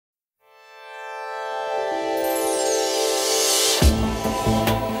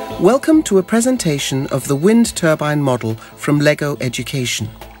Welcome to a presentation of the wind turbine model from LEGO Education.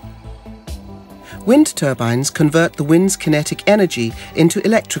 Wind turbines convert the wind's kinetic energy into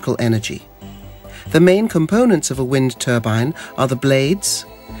electrical energy. The main components of a wind turbine are the blades,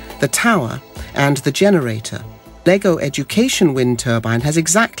 the tower, and the generator. LEGO Education wind turbine has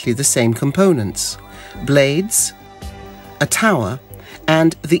exactly the same components: blades, a tower,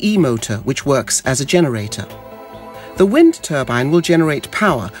 and the E-motor, which works as a generator. The wind turbine will generate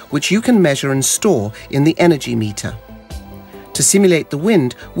power which you can measure and store in the energy meter. To simulate the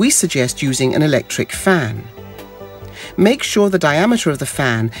wind, we suggest using an electric fan. Make sure the diameter of the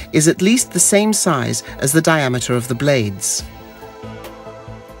fan is at least the same size as the diameter of the blades.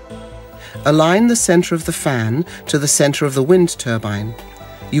 Align the center of the fan to the center of the wind turbine.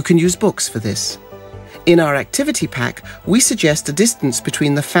 You can use books for this. In our activity pack, we suggest a distance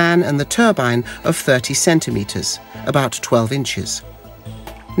between the fan and the turbine of 30 centimeters, about 12 inches.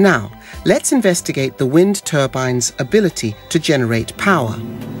 Now, let's investigate the wind turbine's ability to generate power.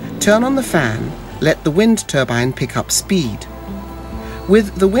 Turn on the fan, let the wind turbine pick up speed.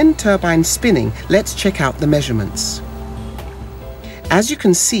 With the wind turbine spinning, let's check out the measurements. As you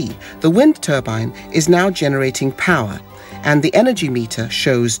can see, the wind turbine is now generating power, and the energy meter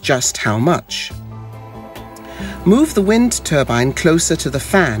shows just how much. Move the wind turbine closer to the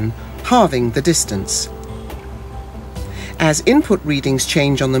fan, halving the distance. As input readings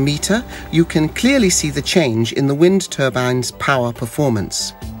change on the meter, you can clearly see the change in the wind turbine's power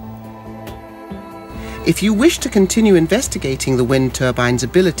performance. If you wish to continue investigating the wind turbine's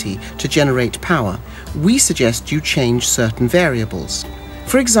ability to generate power, we suggest you change certain variables.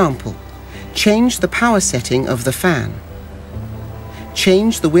 For example, change the power setting of the fan.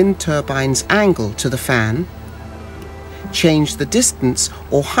 Change the wind turbine's angle to the fan. Change the distance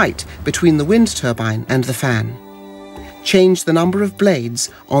or height between the wind turbine and the fan. Change the number of blades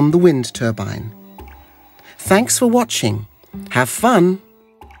on the wind turbine. Thanks for watching. Have fun!